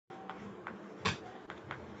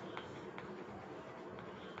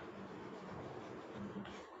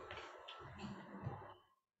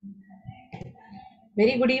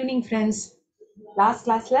Very good evening, friends. Last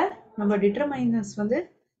classல நம்ம determinants வந்து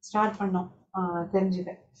start பண்ணோம்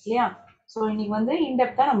தெரிஞ்சுக்க இல்லையா? ஸோ இன்னைக்கு வந்து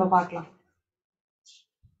இன்டெப்தா நம்ம பார்க்கலாம்.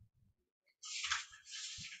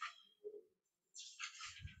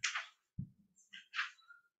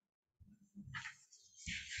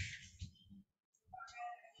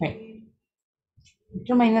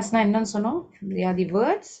 determinantsனா என்னன்னு சொன்னோம்? They are the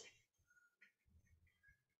words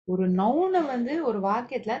ஒரு நவுனை வந்து ஒரு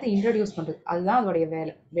வாக்கியத்துல அதை இன்ட்ரடியூஸ் பண்றது, அதுதான் அதோடைய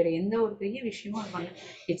வேலை. வேற எந்த ஒரு பெரிய விஷயமும் அது பண்ணல.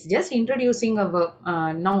 It's just introducing a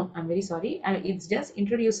noun. I'm very sorry, it's just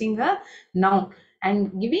introducing a noun and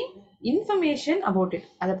giving information about it.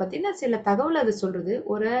 அதை பத்தின சில தகவல் அது சொல்றது,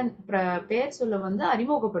 ஒரு பெயர் சொல்ல வந்து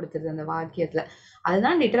அறிமுகப்படுத்துறது அந்த வாக்கியத்துல.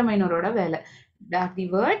 அதுதான் டிட்டர்மைனரோட வேலை. தி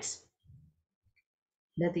வேர்ட்ஸ்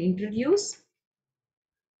that introduce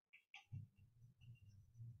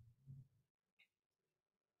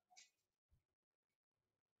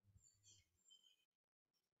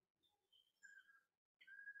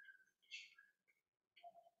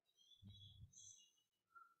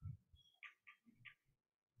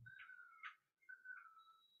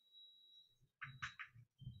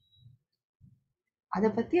அதை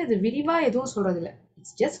பத்தி அது விரிவா எதுவும் சொல்றது இல்ல.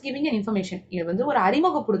 It's just giving an information. இது வந்து ஒரு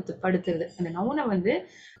அறிமுகப்படுத்துறது அந்த நவுனை வந்து.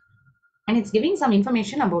 And it's giving some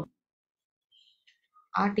information about.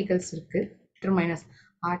 Articles இருக்கு, டிட்டர்மைனர்ஸ்.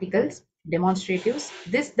 Articles, டெமான்ஸ்ட்ரேட்டிவ்ஸ்,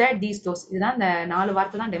 this that these those, இதுதான் இந்த 4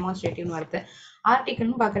 வார்த்தை தான் டெமான்ஸ்ட்ரேட்டிவ்னு வார்த்தை.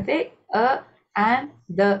 ஆர்டிகல்னு பார்க்கறதே அ அண்ட்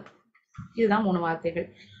த, இதுதான் 3 வார்த்தைகள்.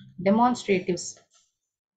 டெமான்ஸ்ட்ரேட்டிவ்ஸ்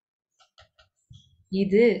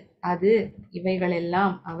இது, அது, இவைகள்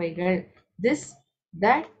எல்லாம், அவைகள். This,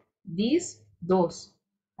 that, these, those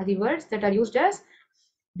are the words that are used as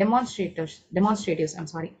demonstratives. I'm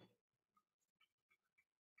sorry.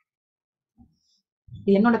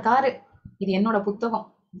 இது என்னோட காரு, இது என்னோட புத்தகம்.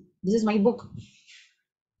 This is my book.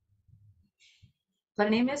 Her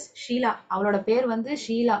name is Sheila. அவளோட பேர் வந்து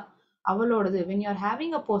Sheila, அவளோடது. when you are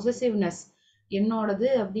having a possessiveness, என்னோடது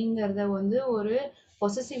அப்படிங்கறத வந்து ஒரு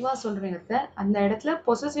பொசசிவா சொல்றீங்க, அந்த இடத்துல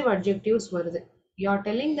possessive adjectives வருது. You are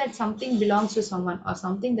telling that something belongs to someone or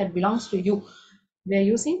something that belongs to you. We are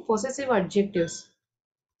using possessive adjectives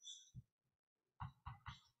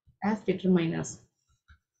as determiners.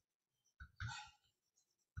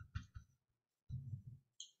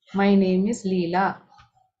 My name is Leela.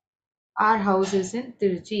 Our house is in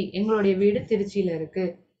Tiruchi. எங்களுடைய வீடு திருச்சியில இருக்கு.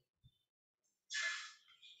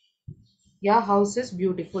 Your house is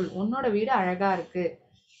beautiful. உன்னோட வீடு அழகா இருக்கு.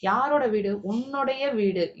 யாரோட வீடு? உன்னுடைய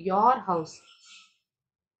வீடு. Your house.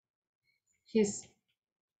 His.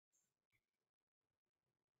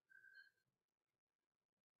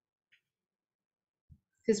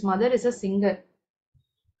 His mother is a singer.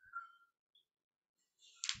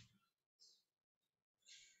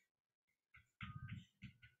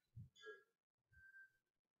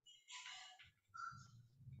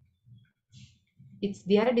 It's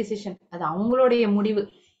their decision. அது அவங்களுடைய முடிவு.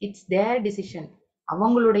 It's their decision.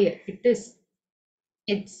 அவங்களுடைய. It is.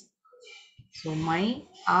 It's. So my,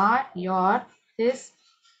 our, your, his.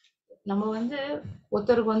 நம்ம வந்து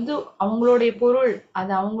ஒருத்தருக்கு வந்து அவங்களுடைய பொருள்,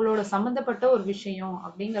 அது அவங்களோட சம்பந்தப்பட்ட ஒரு விஷயம்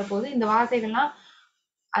அப்படிங்கிற போது இந்த வார்த்தைகள்லாம்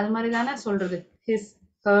அது மாதிரி தானே சொல்றது. his,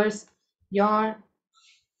 hers, your,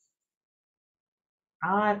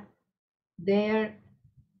 our, their.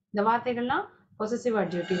 இந்த வார்த்தைகள்லாம் பொசசிவ்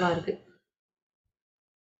அட்ஜெக்டிவா இருக்கு.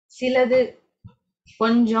 சிலது,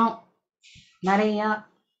 கொஞ்சம், நிறைய,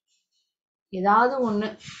 ஏதாவது ஒண்ணு,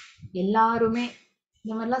 எல்லாருமே,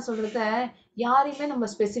 இந்த மாதிரிலாம் சொல்றத யாரையுமே நம்ம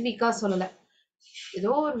ஸ்பெசிஃபிக்கா சொல்லல.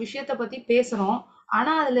 ஏதோ ஒரு விஷயத்த பத்தி பேசுறோம்,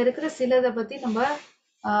 ஆனா அதுல இருக்கிற சிலதை பத்தி நம்ம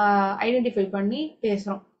ஐடென்டிஃபை பண்ணி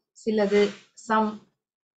பேசுறோம். சிலது, சம்,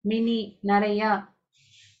 மினி, நிறைய.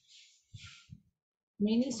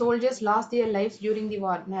 many soldiers lost their lives during the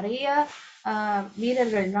war. நிறைய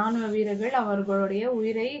வீரர்கள், ராணுவ வீரர்கள் அவர்களுடைய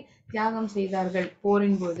உயிரை தியாகம் செய்தார்கள்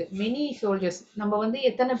போரின் போது. many soldiers, நம்ம வந்து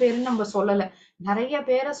எத்தனை பேருன்னு நம்ம சொல்லல, நிறைய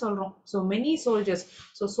பேரை சொல்றோம். so many soldiers.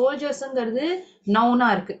 so soldiersங்கிறது நவுனா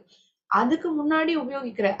இருக்கு. அதுக்கு முன்னாடி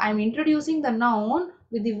உபயோகிக்கிற I am introducing the noun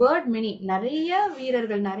with the word many. நிறைய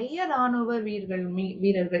வீரர்கள், நிறைய ராணுவ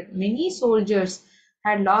வீரர்கள், many soldiers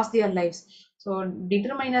had lost their lives. So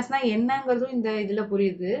டிட்டர்மைனர்ஸ்னா என்னங்கிறதும் இந்த இதுல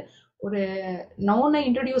புரியுது. ஒரு நவுனை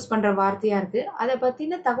இன்ட்ரடியூஸ் பண்ற வார்த்தையா இருக்கு, அதை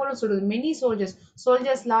பத்தின தகவலும் சொல்றது. மெனி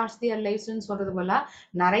சோல்ஜர்ஸ் லாஸ்ட் தியர் லைஃப்ஸ்ன்னு சொல்றது போல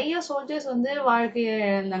நிறைய சோல்ஜர்ஸ் வந்து வாழ்க்கையை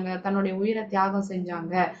இழந்தாங்க, தன்னுடைய உயிரை தியாகம்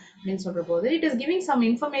செஞ்சாங்க அப்படின்னு சொல்ற போது it is giving some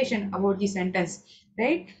information about the sentence,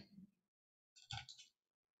 right?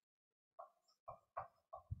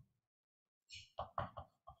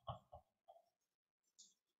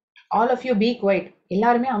 All of you B quite.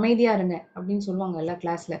 எல்லாருமே அமைதியா இருங்க அப்படின்னு சொல்லுவாங்க எல்லா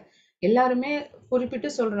கிளாஸ்ல. எல்லாருமே குறிப்பிட்டு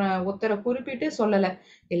சொல்றேன், ஒருத்தரை குறிப்பிட்டு சொல்லல.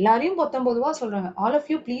 எல்லாரையும் பொத்தம்பொதுவா சொல்றாங்க. All of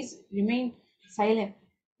you please remain silent.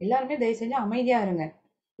 எல்லாருமே தயவு செஞ்சு அமைதியா இருங்க.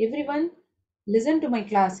 Every one listen to my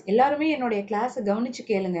class. எல்லாருமே என்னுடைய கிளாஸை கவனிச்சு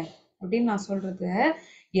கேளுங்க அப்படின்னு நான் சொல்றது.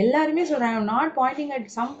 எல்லாருமே சொல்றாங்க. I'm not Poynting at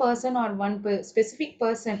some person R one specific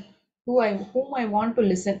person whom I want to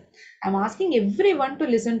listen. I'm asking everyone to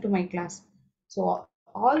listen to my class. So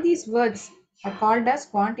all these words are called as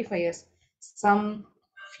quantifiers. Some,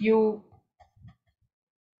 few,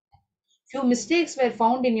 few mistakes were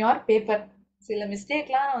found in your paper. சில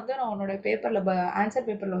மிஸ்டேக்லாம் வந்து நான் உன்னோட பேப்பர்ல answer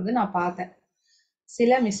பேப்பர்ல வந்து நான் பார்த்தேன்.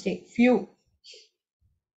 சில mistake, few.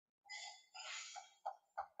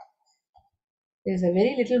 There is a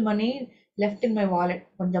very little money left in my wallet.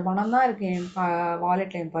 கொஞ்சம் பணம் தான் இருக்கு என்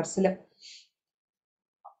வாலெட்ல, என் பர்ஸ்ல.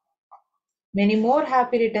 Many more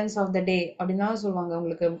happy returns of the டே அப்படின்னு தான் சொல்லுவாங்க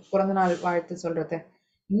உங்களுக்கு பிறந்த நாள் வாழ்த்து சொல்றது.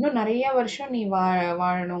 இன்னும் நிறைய வருஷம் நீ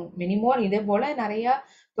வாழணும். மெனி மோர், இதே போல நிறைய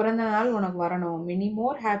பிறந்த நாள் உனக்கு வரணும். Many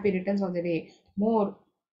more happy returns of the day. More,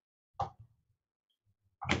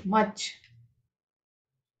 much.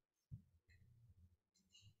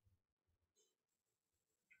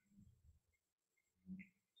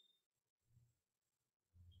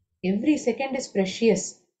 Every second is precious.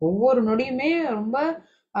 ஒவ்வொரு நொடியுமே ரொம்ப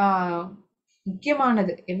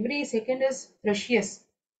முக்கியமானது. Every second is precious.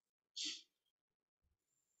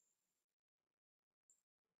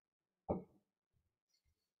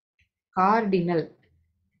 Cardinal,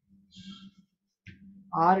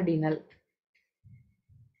 ordinal.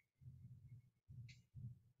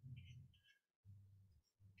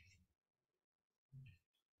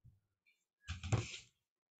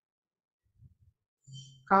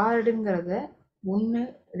 கார்டுங்கிறத 1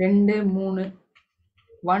 2 3,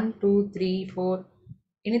 1 2 3 4,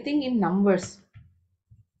 anything in numbers.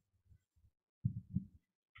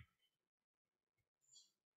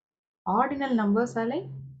 Ordinal numbers are like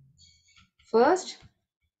first,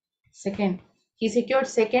 second. He secured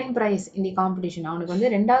second prize in the competition. அவனுக்கு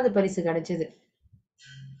வந்து ரெண்டாவது பரிசு கிடைச்சது.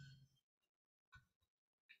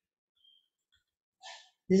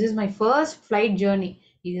 This is my first flight journey.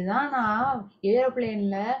 இதுதான் நான்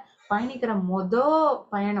ஏரோப்ளேன்ல பயணிக்கிற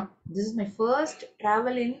பயணம். This is my first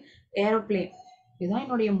travel in aeroplane. இதுதான்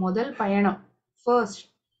என்னுடைய முதல் பயணம். First.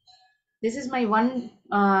 This is my one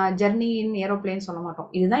journey in aeroplane சொல்ல மாட்டோம்.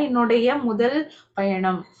 இதுதான் என்னுடைய முதல்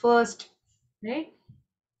பயணம். First. Right?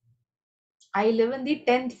 I live in the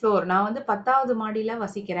 10th floor. நான் வந்து 10வது மாடியில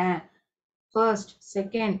வசிக்கிறேன். First,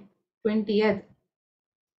 second, 20th,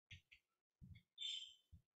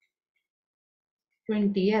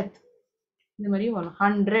 20th. இந்த மாதிரி வரும்.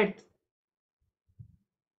 100th,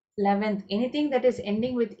 11th. Anything that is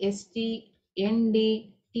ending with ST, ND,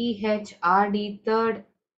 TH, RD, third.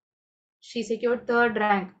 She secured third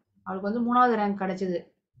rank. அவளுக்கு வந்து 3வது ரேங்க் கிடைச்சது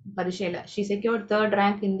பரீட்சையில. She secured third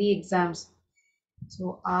rank in the exams. So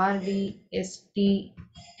RD, ST,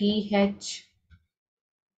 TH.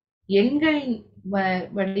 எண்கள்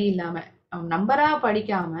வழி இல்லாம, நம்பரா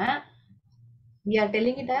படிக்காம, we are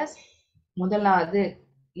telling it as முதலாவது,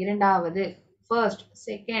 இரண்டாவது, first,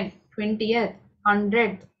 second, 20th,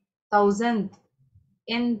 100th, 1000th,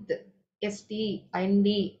 nth, st, nd,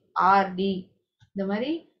 rd. இந்த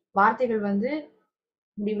மாதிரி வார்த்தைகள் வந்து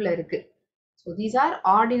முடிவுல இருக்கு. So these are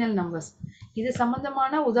ordinal numbers. இது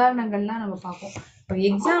சம்பந்தமான உதாரணங்கள்லாம் நம்ம பார்ப்போம். இப்போ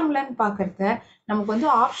எக்ஸாம்லன்னு பார்க்கறத நமக்கு வந்து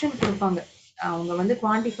ஆப்ஷன் கொடுப்பாங்க. அவங்க வந்து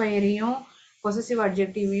குவான்டிஃபையரையும் பொசசிவ்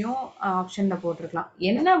அட்ஜெக்டிவையும் ஆப்ஷன்ல போட்டிருக்கலாம்.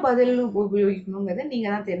 என்ன பதில் உபயோகிக்கணுங்கிறத நீங்க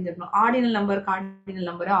தான் தெரிஞ்சுக்கணும். ஆர்டினல் நம்பருக்கு ஆர்டினல்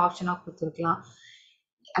நம்பரை ஆப்ஷனா கொடுத்துருக்கலாம்.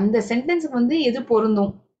 அந்த சென்டென்ஸுக்கு வந்து எது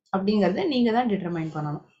பொருந்தும் அப்படிங்கறத நீங்க தான் டிட்டர்மைன்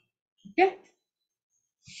பண்ணணும். ஓகே,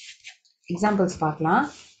 எக்ஸாம்பிள்ஸ் பார்க்கலாம்.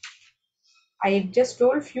 I just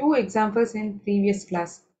told few examples in previous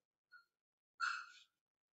class.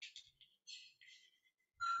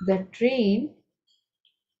 The train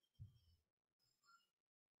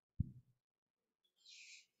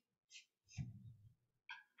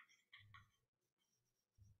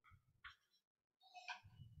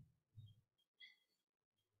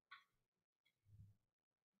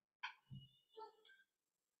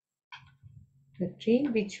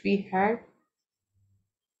which we had,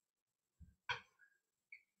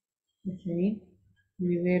 the train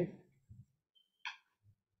we were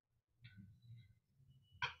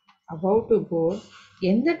about to go.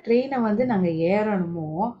 எந்த ட்ரெயினை வந்து நாங்க ஏறணுமோ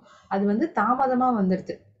அது வந்து தாமதமா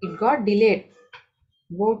வந்துடுது. It got delayed.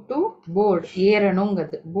 Go to board,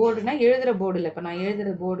 ஏறணுங்கிறது. போர்டுனா எழுதுற போர்டு இல்லை. இப்போ நான்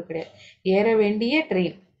எழுதுற போர்டு கிடையாது. ஏற வேண்டிய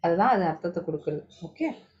ட்ரெயின், அதுதான் அது அர்த்தத்தை கொடுக்குறது. ஓகே,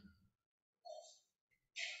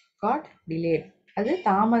 got delayed, அது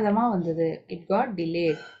தாமதமா வந்தது. It got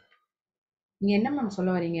delayed. நீங்க என்ன மேம்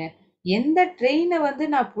சொல்ல வரீங்க? எந்த ட்ரெயினை வந்து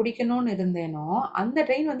நான் பிடிக்கணும்னு இருந்தேனோ அந்த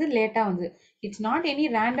ட்ரெயின் வந்து லேட்டா வந்து. It's not any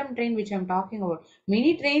random train which I'm talking about.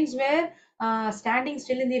 Many trains where standing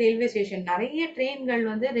still in the railway station. நிறைய ட்ரெயின்கள்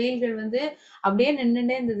வந்து ரயில்கள் வந்து அப்படியே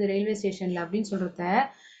நின்றுட்டே இருந்தது ரயில்வே ஸ்டேஷன்ல அப்படின்னு சொல்றத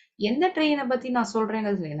எந்த ட்ரெயினை பத்தி நான்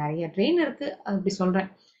சொல்றேங்கிறது நிறைய ட்ரெயின் இருக்கு அப்படி சொல்றேன்.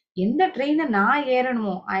 எந்த ட்ரெயினை நான்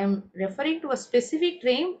ஏறணுமோ I am referring to a specific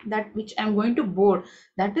train that which I am going to board.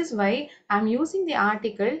 That is why I am using the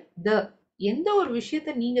article த. எந்த ஒரு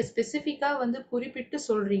விஷயத்த நீங்க ஸ்பெசிஃபிக்கா வந்து குறிப்பிட்டு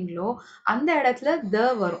சொல்றீங்களோ அந்த இடத்துல த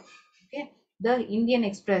வரும். ஓகே. The Indian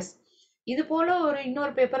express. இது போல ஒரு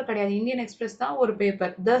இன்னொரு பேப்பர் கிடையாது. இந்தியன் எக்ஸ்பிரஸ் தான் ஒரு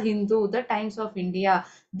paper. The Hindu, the times of India,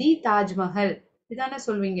 தி தாஜ்மஹல். இதானே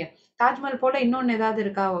சொல்வீங்க. தாஜ்மஹல் போல இன்னொன்னு ஏதாவது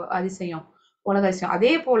இருக்கா அதிசயம்? உலக அதிசயம்.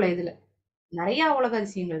 அதே போல இதுல நிறைய உலக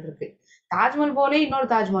அதிசயங்கள் இருக்கு. தாஜ்மஹல் போலே இன்னொரு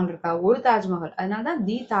தாஜ்மஹல் இருக்கா? ஒரு தாஜ்மஹல். அதனாலதான்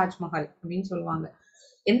தி தாஜ்மஹல் அப்படின்னு சொல்லுவாங்க.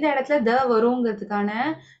 எந்த இடத்துல த வருங்கிறதுக்கான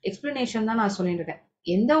எக்ஸ்பிளனேஷன் தான் நான் சொல்லிட்டு இருக்கேன்.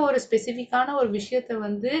 எந்த ஒரு ஸ்பெசிஃபிக்கான ஒரு விஷயத்த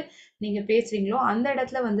வந்து நீங்க பேசுறீங்களோ அந்த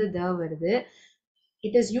இடத்துல வந்து த வருது.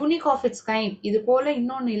 It is unique of it's kind. இது போல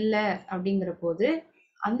இன்னொன்னு இல்ல அப்படிங்கிற போது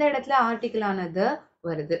அந்த இடத்துல ஆர்டிகிள் ஆனது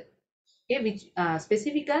வருது. ஓகே. விச்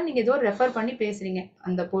ஸ்பெசிஃபிக்கா நீங்க ஏதோ ரெஃபர் பண்ணி பேசுறீங்க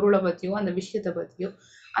அந்த பொருளை பத்தியோ அந்த விஷயத்தை பத்தியோ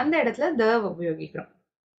அந்த இடத்துல த உபயோகிக்கிறோம்.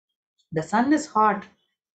 த Sun is hot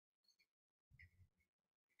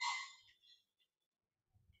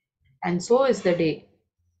and so is the டே.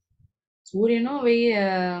 சூரியனும்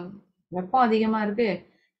வெப்பம் அதிகமா இருக்கு.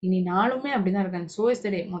 இனி நாளுமே அப்படிதான் இருக்கு. அண்ட் சோ இஸ்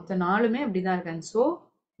த டே. மொத்த நாளுமே அப்படிதான் இருக்கு. And so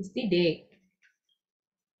is the day.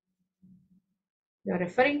 You are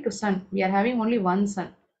referring to sun. We are having only one sun.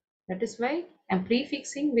 That is why I am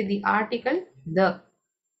prefixing with the article the.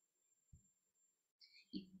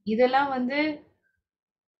 இதெல்லாம் வந்து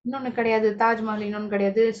இன்னொன்னு கிடையாது. தாஜ்மஹால் இன்னொன்னு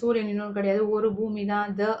கிடையாது. சூரியன் இன்னொன்னு கிடையாது. ஒரு பூமி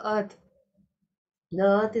தான். The earth. The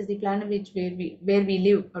earth is the planet which where we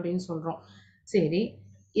live அப்படின்னு சொல்றோம். சரி.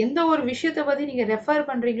 எந்த ஒரு விஷயத்தை பத்தி நீங்க ரெஃபர்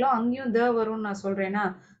பண்றீங்களோ அங்கேயும் the வரும்னு நான் சொல்றேன்னா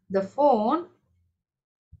the phone.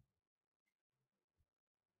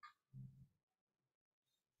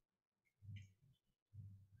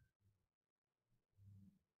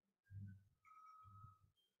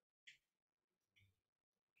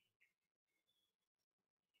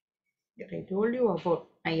 I told you about.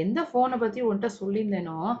 நான் எந்த போனை பத்தி உன்கிட்ட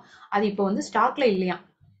சொல்லியிருந்தேனோ அது இப்போ வந்து ஸ்டாக்ல இல்லையா.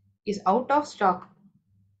 Is out of stock.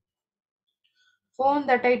 Phone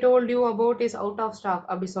that I told you about is out of stock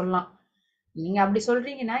அப்படி சொல்லலாம். நீங்க அப்படி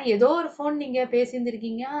சொல்றீங்கன்னா ஏதோ ஒரு ஃபோன் நீங்க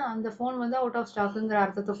பேசியிருந்திருக்கீங்க. அந்த ஃபோன் வந்து அவுட் ஆஃப் ஸ்டாக்குங்கிற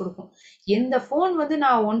அர்த்தத்தை கொடுக்கும். எந்த ஃபோன் வந்து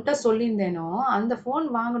நான் உன்கிட்ட சொல்லியிருந்தேனோ அந்த ஃபோன்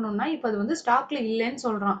வாங்கணும்னா இப்ப அது வந்து ஸ்டாக்ல இல்லைன்னு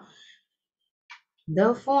சொல்றான். The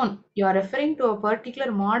phone, you are referring to a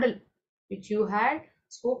particular model which you had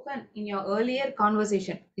spoken in your earlier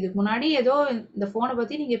conversation. இதுக்கு முன்னாடி ஏதோ இந்த போனை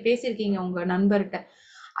பத்தி நீங்க பேசியிருக்கீங்க உங்க நண்பர்கிட்ட.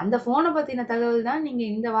 அந்த போனை பத்தின தகவல் தான் நீங்க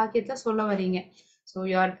இந்த வாக்கியத்துல சொல்ல வரீங்க. So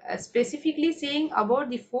you are specifically saying about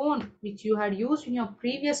the phone which you had used in your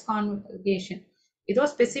previous conversation. ஏதோ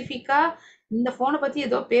ஸ்பெசிஃபிக்கா இந்த போனை பத்தி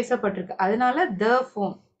ஏதோ பேசப்பட்டிருக்கு. அதனால the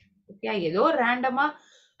phone. ஓகே. ஏதோ ரேண்டமா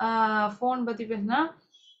ஃபோன் பத்தி பேசினா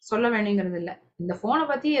சொல்ல வேணுங்கிறது இல்ல. இந்த ஃபோனை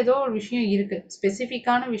பத்தி ஏதோ ஒரு விஷயம் இருக்கு.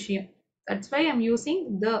 ஸ்பெசிஃபிக்கான விஷயம். That's why I'm using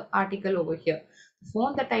the article over here. The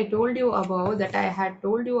phone that I told you about, that I had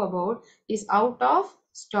told you about is out of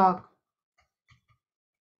stock.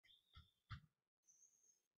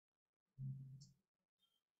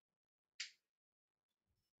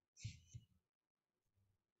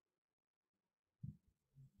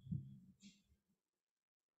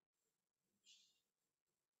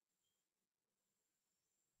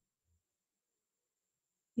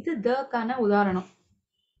 இது the-க்கான உதாரணம்.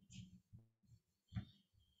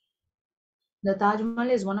 The Taj Mahal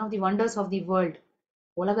is one of the wonders of the world.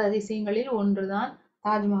 உலக அதிசயங்களில் ஒன்றுதான்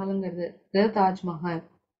தாஜ்மஹால்ங்கிறது. The Taj Mahal.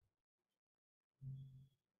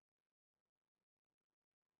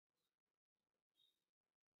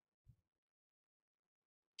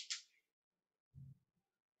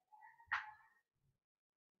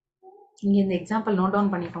 நீங்க இந்த example note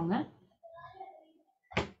down பண்ணிக்கோங்க.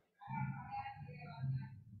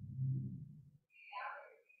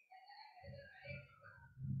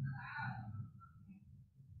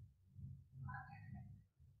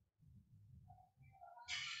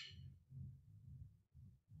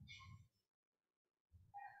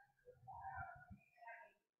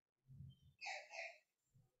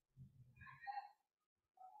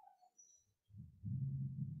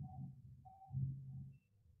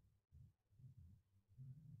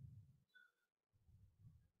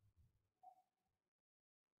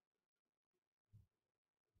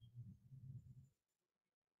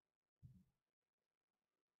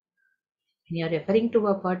 When you're referring to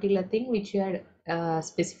a particular thing which you are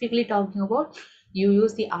specifically talking about, you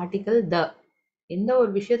use the article the. எந்த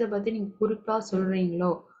ஒரு விஷயத்த பத்தி நீங்க குறிப்பா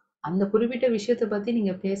சொல்றீங்களோ, அந்த குறிப்பிட்ட விஷயத்த பத்தி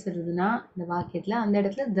நீங்க பேசுறதுன்னா, இந்த வாக்கியத்துல அந்த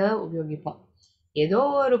இடத்துல உபயோகிப்போம். ஏதோ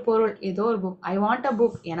ஒரு பொருள், ஏதோ ஒரு book. I want a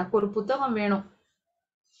book. எனக்கு ஒரு புத்தகம் வேணும்.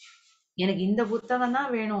 எனக்கு இந்த புத்தகம்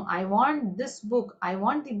தான் வேணும். I want this book. I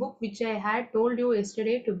want the book which I had told you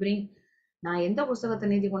yesterday to bring. நான் எந்த புத்தகத்தை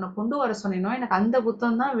நேத்தி உன்னை கொண்டு வர சொன்னேனோ எனக்கு அந்த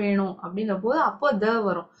புத்தகம் தான் வேணும் அப்படிங்கிற போது அப்போ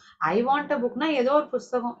வரும். ஐ வாண்ட் அ புக்னா ஏதோ ஒரு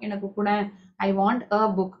புத்தகம் எனக்கு கூட. I want a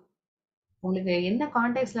book. உங்களுக்கு என்ன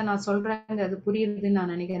கான்டெக்ட்ல நான் சொல்றேங்கிறது புரியுதுன்னு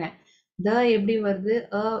நான் நினைக்கிறேன். எப்படி வருது,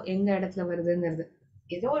 எங்க இடத்துல வருதுங்கிறது.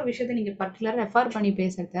 ஏதோ ஒரு விஷயத்த நீங்க பர்டிகுலரா ரெஃபர் பண்ணி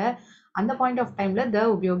பேசுறத அந்த பாயிண்ட் ஆஃப் டைம்ல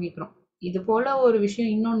உபயோகிக்கிறோம். இது போல ஒரு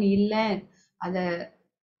விஷயம் இன்னொன்னு இல்ல, அத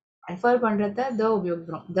ரெஃபர் பண்றத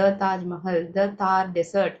உபயோகிக்கிறோம். தாஜ்மஹல், தார்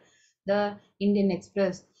டெசர்ட், த இந்தியன்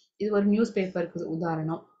எக்ஸ்பிரஸ். இது ஒரு நியூஸ் பேப்பருக்கு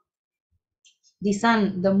உதாரணம். தி Sun,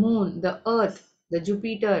 the moon, the earth, the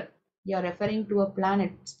Jupiter. You are referring to a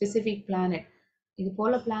planet, specific planet. இது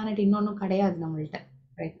போல பிளானட் இன்னொன்னும் கிடையாது நம்மள்ட்ட.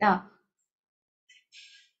 ரைட்டா?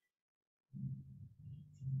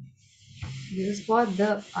 This is for the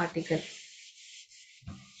article.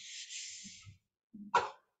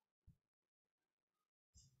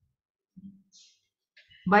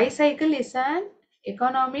 Bicycle is an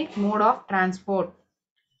economic mode of transport.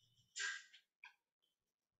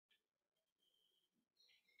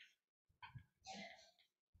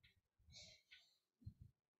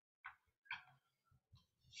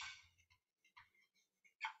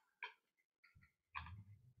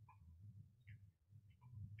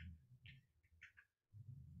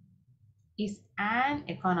 Is an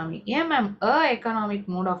economic. ஏன் ma'am economic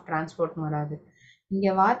mode of டிரான்ஸ்போர்ட்னு வராது?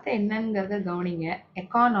 இங்க வார்த்தை என்னங்கிறத கவனிங்க.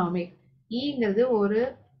 எக்கானாமிக். ஈங்கிறது ஒரு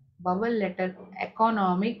vowel letter.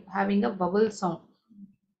 Economic having a vowel sound.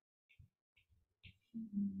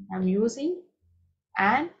 I'm using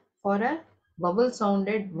an for a vowel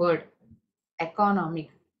sounded word. Economic.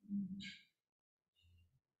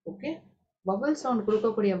 Okay? vowel sound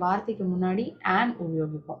கொடுக்கக்கூடிய வார்த்தைக்கு முன்னாடி an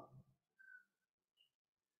உபயோகிப்போம்.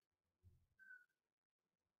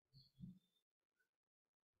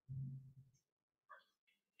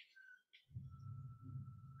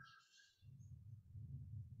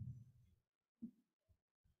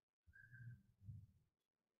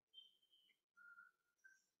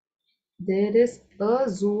 There is a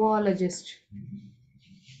zoologist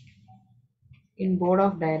in board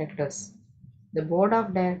of directors. The board of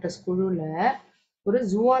directors குழுல ஒரு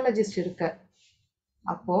zoologist இருக்க.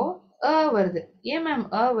 அப்போ வருது. ஏன் மேம்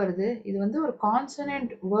வருது? இது வந்து ஒரு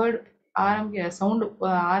கான்சனன்ட் வேர்ட் சவுண்ட்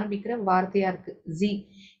ஆரம்பிக்கிற வார்த்தையா இருக்கு. ஜி.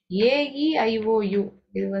 AEIOU.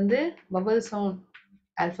 இது வந்து vowel sound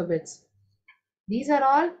alphabets. These are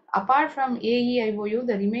all, apart from AEIOU,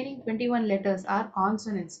 the remaining 21 letters are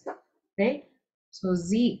consonants. Right? So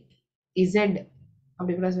Z, Z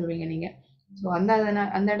அப்படி கூட சொல்வீங்க நீங்க. ஸோ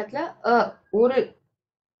அந்த இடத்துல ஒரு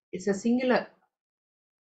இட்ஸ் அ சிங்குலர்.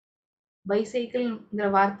 பைசைக்கிள்ங்கிற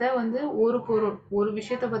வார்த்தை வந்து ஒரு பொருள், ஒரு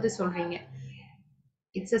விஷயத்த பத்தி சொல்றீங்க.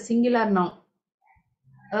 It's a singular noun.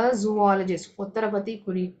 அ ஜூவாலஜிஸ்ட், ஒருத்தரை பத்தி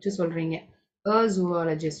குறித்து சொல்றீங்க. அ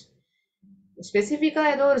ஜூவாலஜிஸ்ட். ஸ்பெசிஃபிக்கா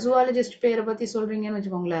ஏதோ ஒரு ஜூவாலஜிஸ்ட் பேரை பத்தி சொல்றீங்கன்னு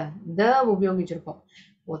வச்சுக்கோங்களேன், உபயோகிச்சிருக்கோம்.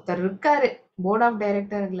 ஒருத்தர் இருக்காரு, போர்ட் ஆஃப்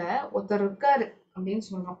டைரக்டர்ல ஒருத்தர் இருக்காரு அப்படின்னு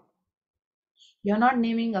சொல்றோம். You're not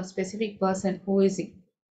naming a specific person. Who is he?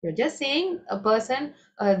 You're just saying a person,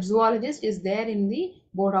 a zoologist is there in the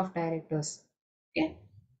board of directors. Okay?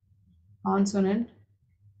 Consonant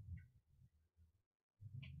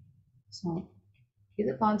sound.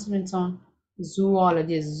 இது consonant sound.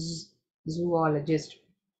 Zoologist. Zoologist.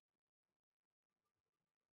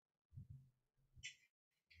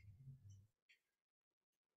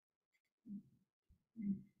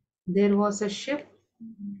 There was a ship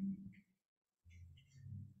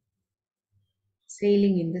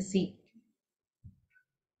sailing in the sea.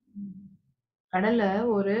 கடல்ல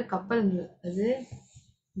ஒரு கப்பல் இருந்தது. அது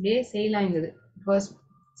அப்படியே sail ஆயிருந்தது. It was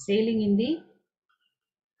sailing in the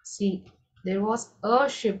sea. There was a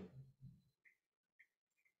ship.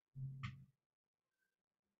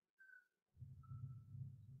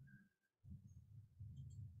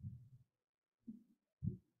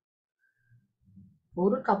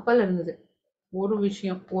 ஒரு கப்பல் இருந்தது. ஒரு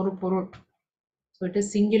விஷயம், ஒரு பொருள். So it is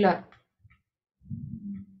singular.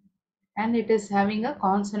 And it is having a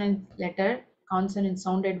consonant letter, consonant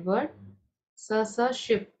sounded word.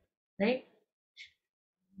 Ship. Right?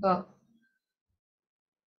 Uh,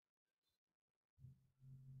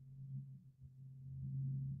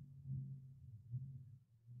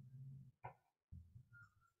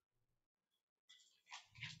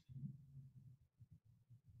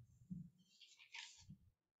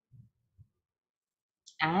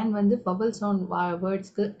 and வந்து vowel sound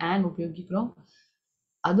வேர்ட்ஸ்க்கு and உபயோகிக்கிறோம்.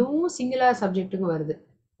 அதுவும் சிங்குலர் சப்ஜெக்ட்டுக்கு வருது.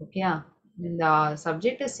 ஓகேயா? இந்த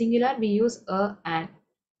subject is singular, we use a and.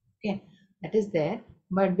 Okay, that is there.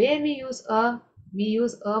 But where we use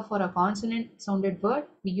a for a consonant sounded word,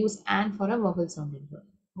 we use and for a vowel sounded word.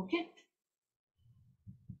 Okay.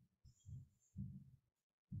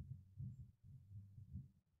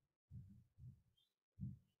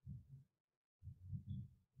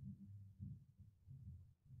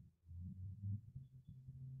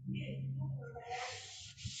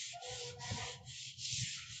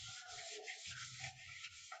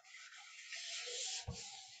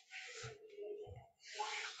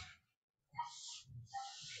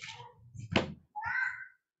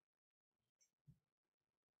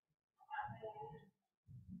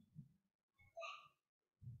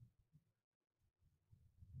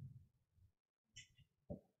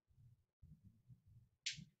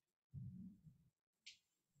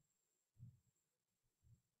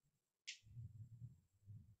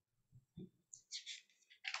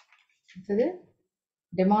 அடுத்தது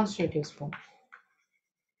demonstratives form.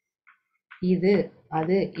 இது,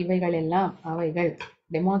 அது, இவைகள் எல்லாம், அவைகள்.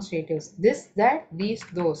 demonstratives. This, that, these,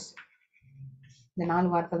 those. இந்த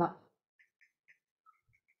 4 வார்த்தை தான்.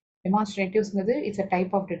 Demonstratives it's a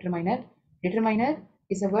type of determiner. Determiner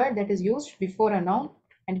is a word that is used before a noun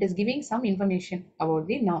and it is giving some information about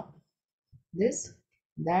the noun. This,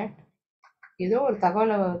 that, ஏதோ ஒரு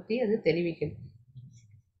தகவலை பற்றி அது தெரிவிக்குது,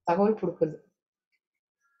 தகவல் கொடுக்குது.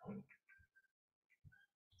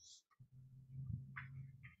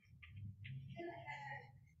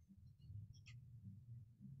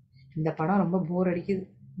 இந்த படம் ரொம்ப போர் அடிக்குது.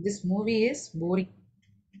 This movie is boring.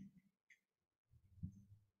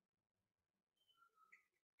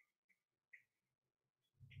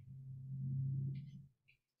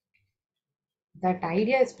 That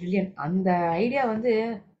idea is brilliant. அந்த ஐடியா வந்து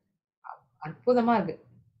அற்புதமா இருக்கு,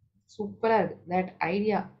 சூப்பரா இருக்கு. That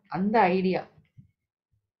idea, அந்த idea,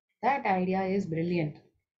 that idea is brilliant.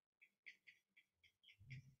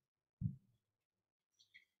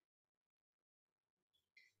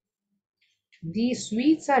 These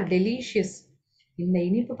sweets are delicious. இந்த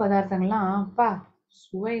இனிப்பு பதார்த்தங்கள்லாம் அப்பா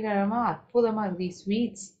சுவைகரமா அற்புதமா இருக்கு. These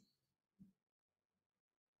sweets.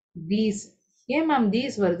 These. ஏன் மேம்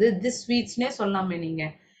these வருது? This sweetsனே சொல்லாமே நீங்க.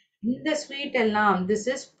 இந்த ஸ்வீட் எல்லாம், this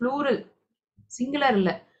is plural, சிங்குலர்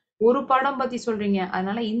இல்ல. ஒரு படம் பத்தி சொல்றீங்க,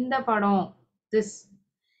 அதனால இந்த படம், this.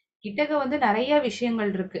 கிட்டக்க வந்து நிறைய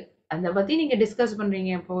விஷயங்கள் இருக்கு, அத பத்தி நீங்க டிஸ்கஸ்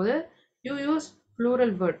பண்றீங்க போது you use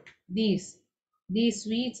plural word. These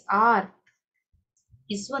sweets are.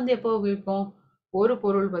 Is வந்து எப்போ உபயோகிப்போம்? ஒரு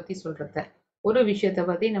பொருள் பத்தி சொல்றத, ஒரு விஷயத்தை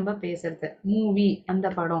பத்தி நம்ம பேசுறத. மூவி, அந்த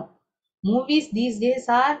படம். Movies these days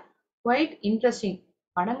or quite interesting.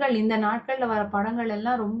 படங்கள், இந்த நாட்கள்ல வர படங்கள்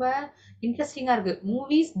எல்லாம் ரொம்ப இன்ட்ரெஸ்டிங்கா இருக்கு.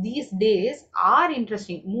 Movies these days or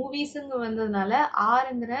interesting. மூவிஸ்ங்க வந்ததுனால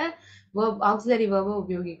ஆர்ங்கிற வெர்ப், ஆக்ஸிலரி வெர்பை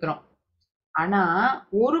உபயோகிக்கிறோம். ஆனா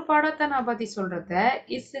ஒரு படத்தை நான் பத்தி சொல்றத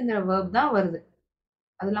இஸ்ங்கிற வெர்ப் தான் வருது.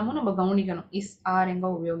 அது இல்லாம நம்ம கவனிக்கணும் இஸ் ஆர் எங்க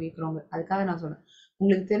உபயோகிக்கிறோங்க. அதுக்காக நான் சொல்றேன்.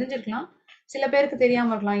 உங்களுக்கு தெரிஞ்சிருக்கலாம், சில பேருக்கு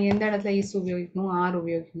தெரியாம இருக்கலாம் எந்த இடத்துல இஸ் உபயோகிக்கணும், ஆர்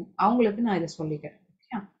உபயோகிக்கணும். அவங்களுக்கு நான் இதை சொல்லிக்கிறேன்.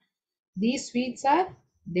 These sweets are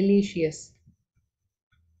delicious.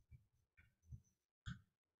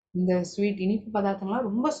 இந்த ஸ்வீட், இனிப்பு பதார்த்தங்கள்லாம்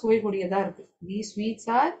ரொம்ப சுவை கூடியதா இருக்கு. These sweets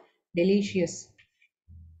are delicious.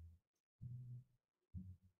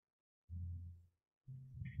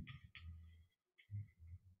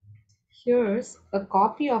 Here's a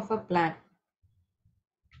copy of a plan.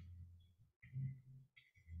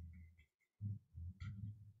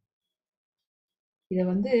 இதை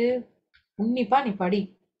வந்து உன்னிப்பா நீ படி.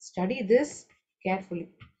 Study this carefully.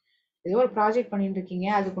 ஏதோ ஒரு ப்ராஜெக்ட் பண்ணிட்டு இருக்கீங்க,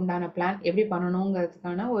 அதுக்கு உண்டான பிளான் எப்படி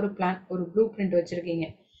பண்ணணுங்கிறதுக்கான ஒரு பிளான், ஒரு ப்ளூ பிரிண்ட் வச்சிருக்கீங்க.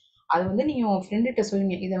 அதை வந்து நீங்க உன் ஃப்ரெண்டுகிட்ட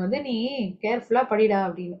சொல்லுங்க, இதை வந்து நீ கேர்ஃபுல்லா படிடா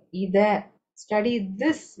அப்படின்னு. இதை study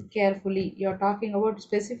this carefully. You are talking about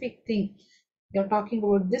specific thing. You are talking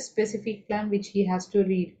about this specific plan which he has to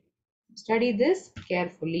read. Study this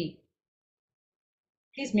carefully.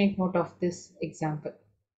 Please make note of this example.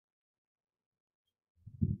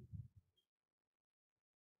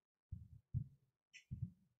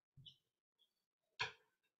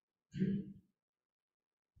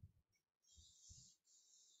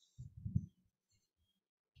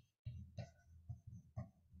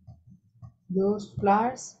 Those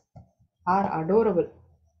flowers are adorable.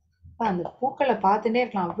 அந்த பூக்களை பார்த்துட்டே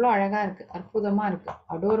இருக்கலாம், அவ்வளோ அழகா இருக்கு, அற்புதமா இருக்கு.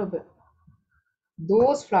 adorable.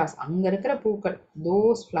 Those flowers, அங்க இருக்கிற பூக்கள்,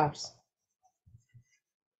 those flowers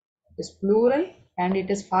is plural and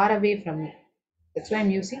it is far away from me. That's why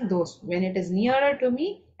I'm using those. When it is nearer to me,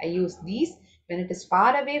 I use these. When it is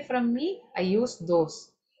far away from me, I use those.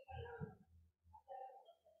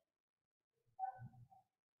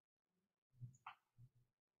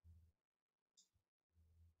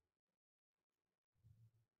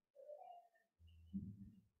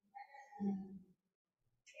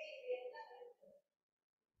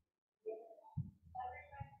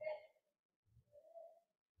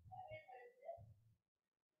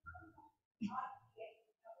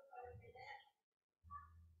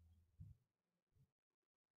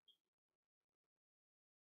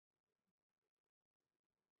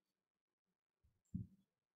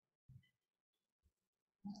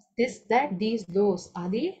 this, that, these, those are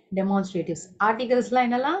the demonstratives. Articlesலாம்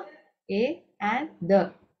என்னலாம்? A and the.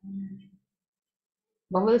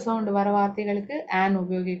 vowel sound வர வார்த்தைகளுக்கு an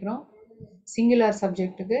உபயோகிக்கிறோம். singular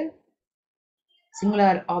subjectக்கு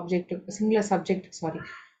singular object singular subject sorry.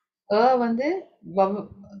 வந்து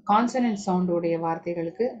consonant sound உடைய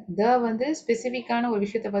வார்த்தைகளுக்கு, வந்து ஸ்பெசிஃபிக்கான ஒரு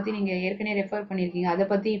விஷயத்தை பத்தி நீங்க ஏற்கனவே ரெஃபர் பண்ணியிருக்கீங்க, அதை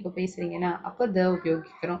பத்தி இப்ப பேசுறீங்கன்னா அப்ப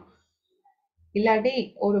உபயோகிக்கிறோம். இல்லாட்டி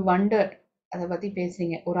ஒரு வண்டர் அதை பத்தி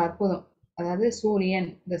பேசுறீங்க, ஒரு அற்புதம், அதாவது சூரியன்,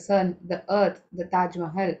 த சன், த எர்த், த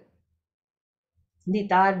தாஜ்மஹல், தி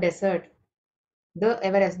தார் dessert, the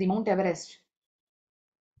Everest, the mount Everest.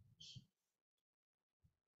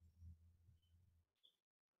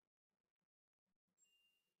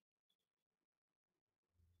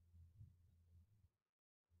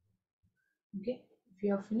 Okay, if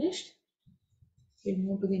you are finished, we'll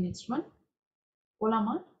move to the next one.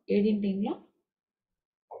 போலாமா? எழுதிட்டீங்களா?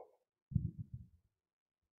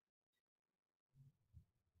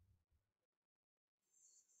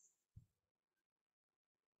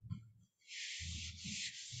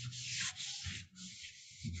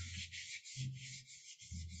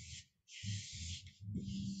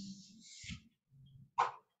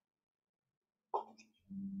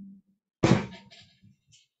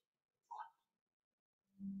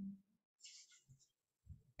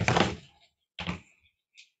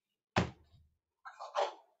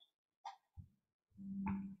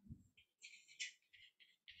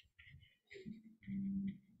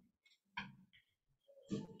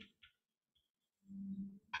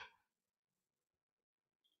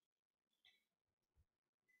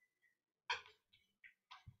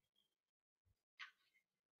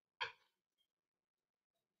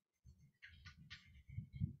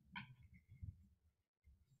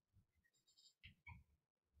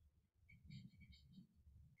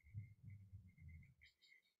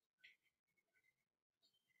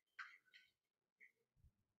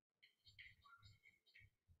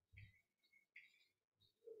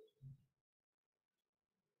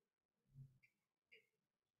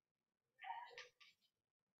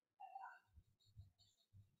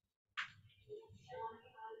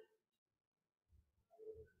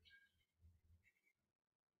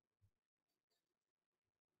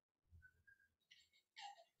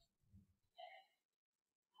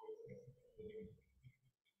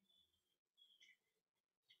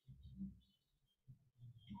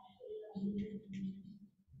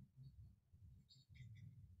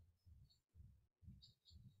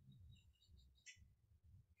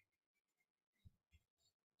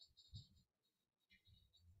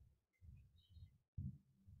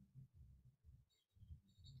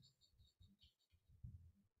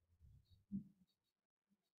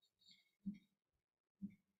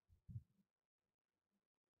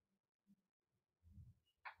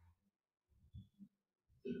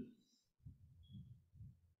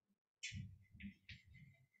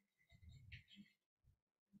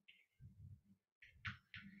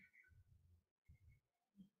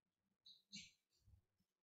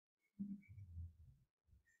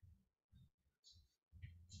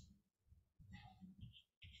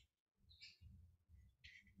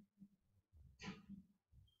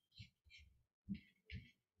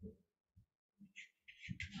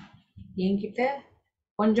 என்கிட்ட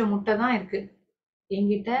கொஞ்சம் முட்டை தான் இருக்கு,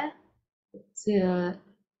 என்கிட்ட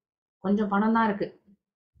கொஞ்சம் பணம் தான் இருக்கு,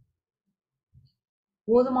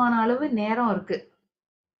 போதுமான அளவு நேரம் இருக்கு,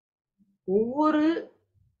 ஒவ்வொரு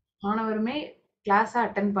மாணவருமே கிளாஸ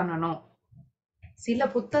அட்டென்ட் பண்ணணும், சில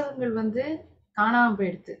புத்தகங்கள் வந்து காணாம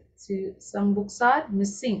போயிடுது, some books are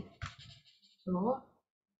missing. So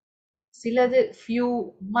சிலது few,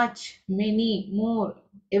 much, many, more,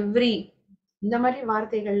 every, இந்த மாதிரி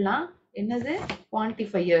வார்த்தைகள்லாம் என்னது?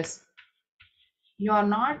 quantifiers. You are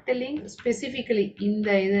not telling specifically இந்த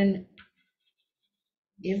இதுன்னு.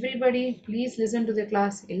 everybody please listen to the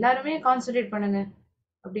class, எல்லாருமே கான்சென்ட்ரேட் பண்ணுங்க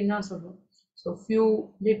அப்படின்னு தான் சொல்லுவோம். So few,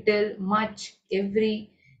 little, much, every,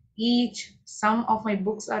 each, some of my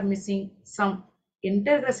books are missing, some.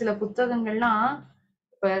 என்கிட்ட இருக்கிற சில புத்தகங்கள்லாம்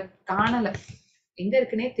இப்ப காணல, எங்க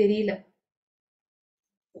இருக்குன்னே தெரியல.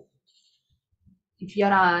 If you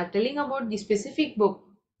are telling about the specific book,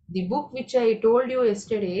 the book which I told you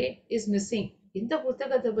yesterday is missing. எந்த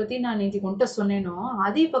புத்தகத்தை பத்தி நான் நேற்று கொண்டு சொன்னேனோ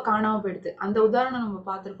அது இப்ப காணாம போயிடுது. அந்த உதாரணம் நம்ம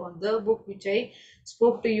பார்த்திருக்கோம். The book which I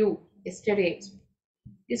spoke to you yesterday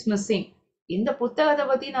is missing. இந்த புத்தகத்தை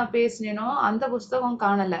பத்தி நான் பேசினேனோ அந்த புஸ்தகம்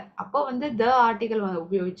காணல. அப்போ வந்து the ஆர்டிகல்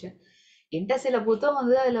உபயோகிச்சேன். என்கிட்ட சில புத்தகம்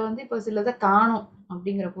வந்து அதுல வந்து இப்போ சிலதை காணோம்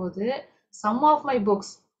அப்படிங்கிற போது some of my books,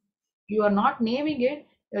 you are not naming it,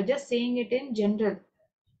 you are just saying it in general.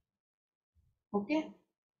 Okay,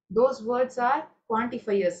 those words are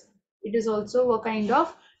quantifiers. It is also a kind of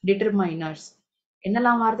determiners.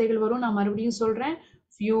 என்னெல்லாம் வார்த்தைகள் வரும் நான் மறுபடியும் சொல்றேன்.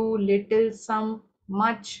 few, little, some,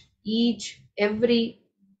 much, each, every,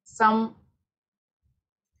 some.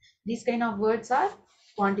 These kind of words are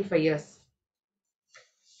quantifiers.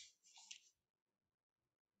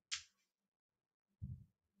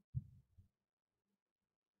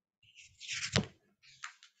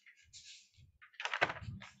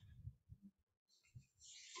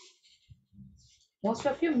 Most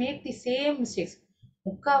of you make the same mistakes.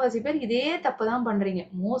 முக்காவாசி பேர் இதே தப்பு தான் பண்றீங்க.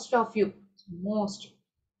 Most of you. Most.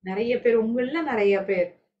 நிறைய பேர், உங்கள நிறைய பேர்.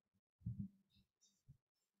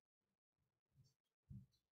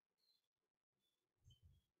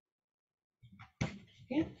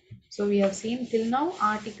 Okay. So we have seen till now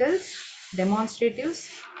articles, demonstratives,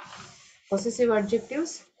 possessive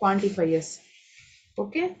adjectives, quantifiers.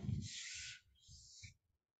 Okay.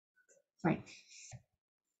 Fine.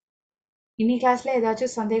 இன்னி கிளாஸ்ல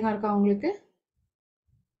ஏதாச்சும் சந்தேகம் இருக்கா உங்களுக்கு?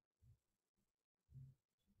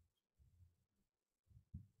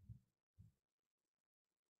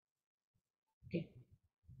 Okay.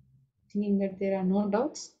 Thinking that there are no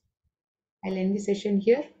doubts, I'll end the session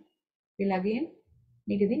here. We'll again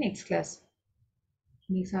meet in the next class.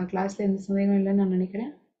 இன்னைக்கு கிளாஸ்ல எந்த சந்தேகம் இல்லைன்னு நான்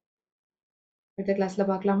நினைக்கிறேன். அடுத்த கிளாஸ்ல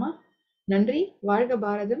பார்க்கலாமா? நன்றி. வாழ்க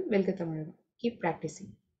பாரதம், வெல்க தமிழகம். Keep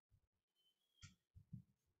practicing.